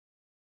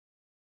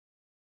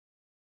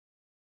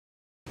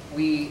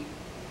we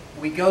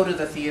go to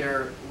the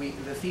theater.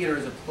 The theater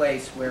is a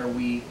place where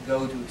we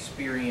go to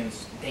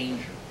experience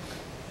danger,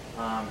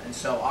 and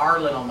so our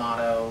little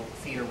motto,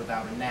 "Theater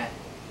without a net,"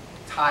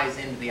 ties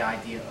into the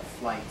idea of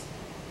flight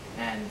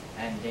and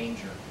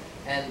danger,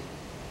 and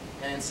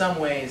in some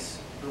ways,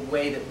 the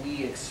way that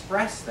we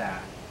express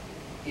that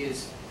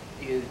is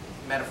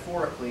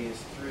metaphorically is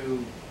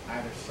through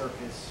either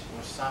circus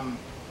or some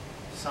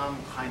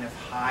kind of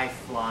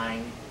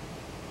high-flying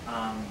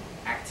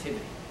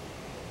activity.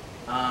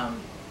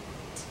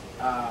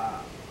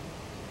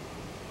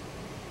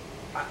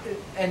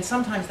 And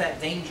sometimes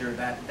that danger,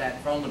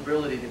 that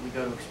vulnerability that we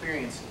go to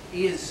experience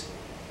is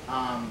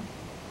a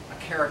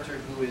character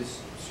who is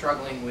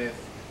struggling with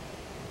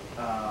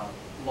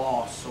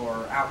loss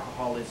or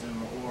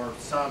alcoholism or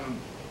some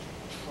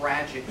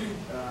tragic,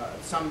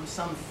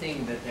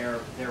 something that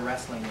they're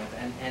wrestling with,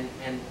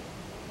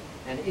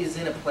 and is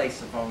in a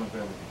place of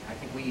vulnerability. I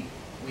think we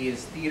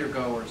as theater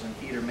goers and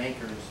theater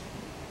makers,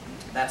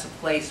 that's a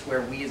place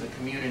where we as a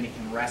community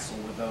can wrestle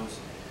with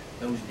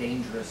those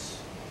dangerous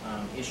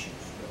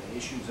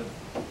issues of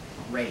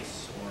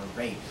race or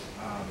rape,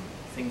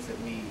 things that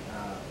we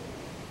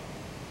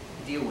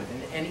deal with.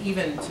 And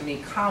even, to me,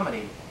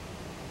 comedy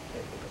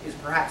is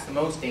perhaps the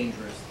most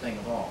dangerous thing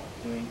of all,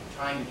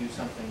 trying to do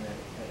something that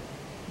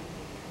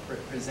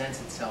presents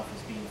itself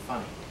as being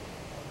funny.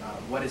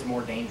 What is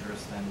more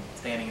dangerous than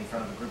standing in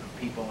front of a group of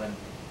people and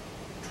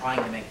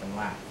trying to make them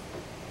laugh?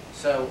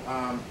 So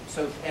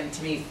and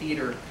to me,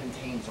 theater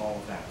contains all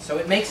of that. So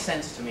it makes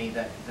sense to me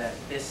that the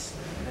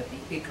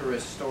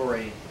Icarus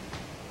story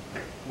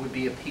would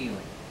be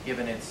appealing,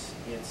 given it's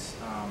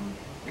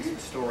the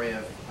story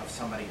of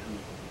somebody who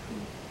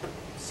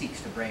seeks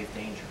to brave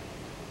danger.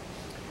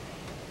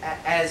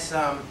 As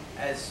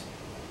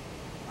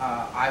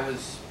I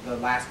was the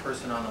last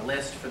person on the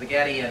list for the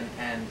Getty and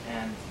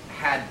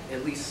had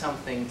at least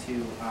something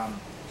to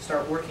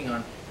start working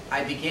on,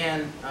 I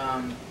began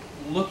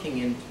looking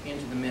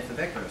into the myth of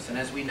Icarus. And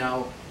as we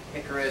know,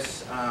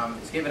 Icarus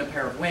is given a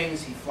pair of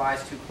wings. He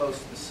flies too close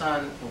to the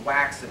sun. The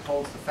wax that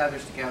holds the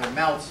feathers together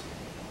melts.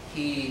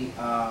 He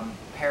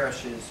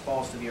perishes,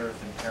 falls to the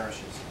earth and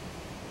perishes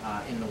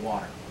in the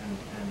water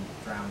and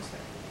drowns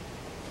there.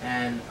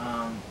 And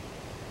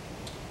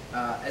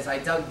as I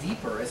dug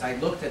deeper, as I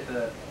looked at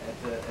the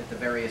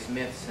various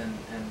myths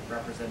and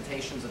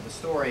representations of the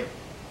story,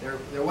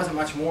 there wasn't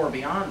much more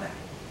beyond that.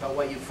 But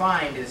what you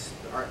find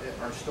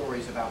are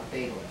stories about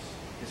Daedalus,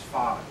 his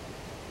father.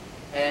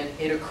 And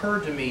it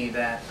occurred to me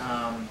that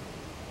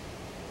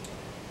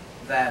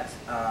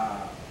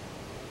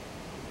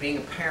being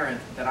a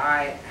parent, that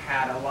I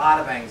had a lot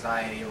of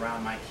anxiety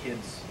around my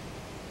kids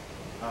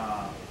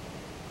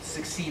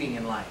succeeding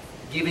in life,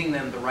 giving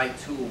them the right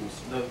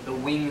tools, the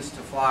wings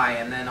to fly,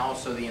 and then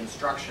also the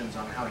instructions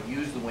on how to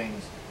use the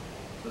wings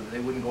so that they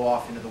wouldn't go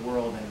off into the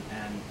world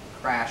and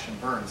crash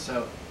and burn.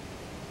 So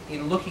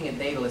in looking at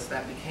Daedalus,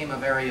 that became a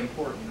very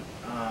important,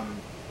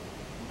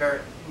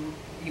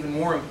 even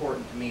more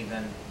important to me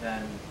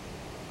than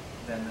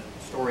the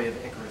story of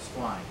Icarus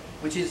flying,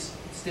 which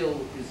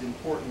still is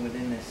important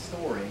within this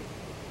story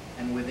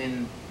and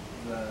within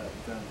the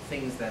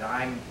things that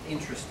I'm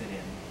interested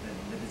in,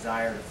 the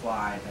desire to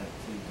fly,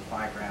 to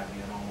defy gravity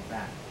and all of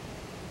that.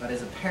 But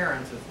as a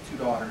parent of two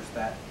daughters,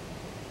 the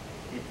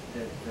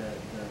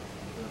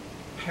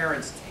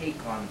parents'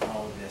 take on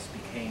all of this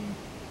became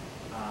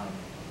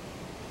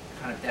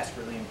kind of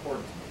desperately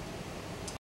important to me.